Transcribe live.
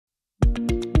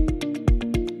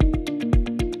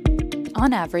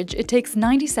On average, it takes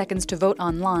 90 seconds to vote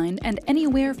online and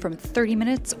anywhere from 30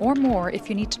 minutes or more if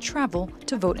you need to travel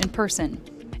to vote in person.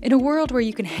 In a world where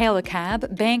you can hail a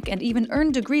cab, bank, and even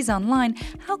earn degrees online,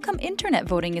 how come internet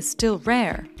voting is still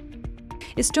rare?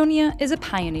 Estonia is a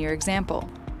pioneer example.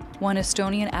 1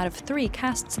 Estonian out of 3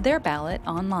 casts their ballot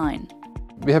online.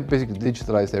 We have basically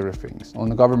digitalized everything. On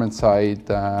the government side,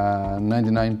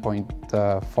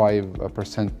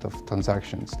 99.5% of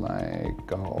transactions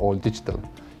all digital.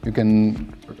 You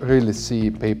can really see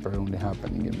paper only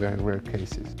happening in very rare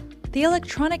cases. The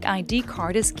electronic ID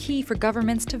card is key for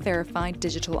governments to verify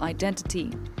digital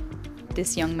identity.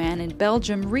 This young man in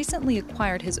Belgium recently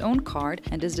acquired his own card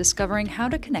and is discovering how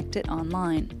to connect it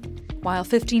online. While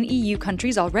 15 EU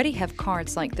countries already have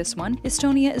cards like this one,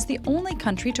 Estonia is the only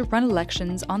country to run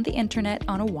elections on the internet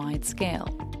on a wide scale.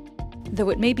 Though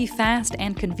it may be fast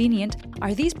and convenient,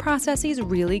 are these processes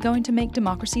really going to make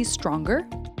democracies stronger?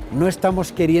 No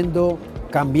estamos queriendo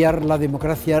cambiar la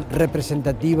democracia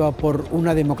representativa por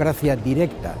una democracia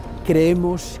directa.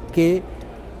 Creemos que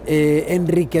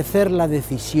enriquecer la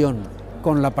decisión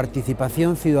con la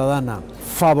participación ciudadana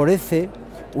favorece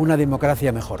una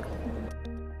democracia mejor.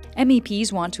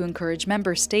 MEPs want to encourage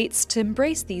member states to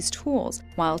embrace these tools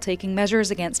while taking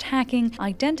measures against hacking,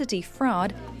 identity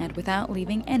fraud, and without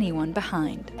leaving anyone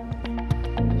behind.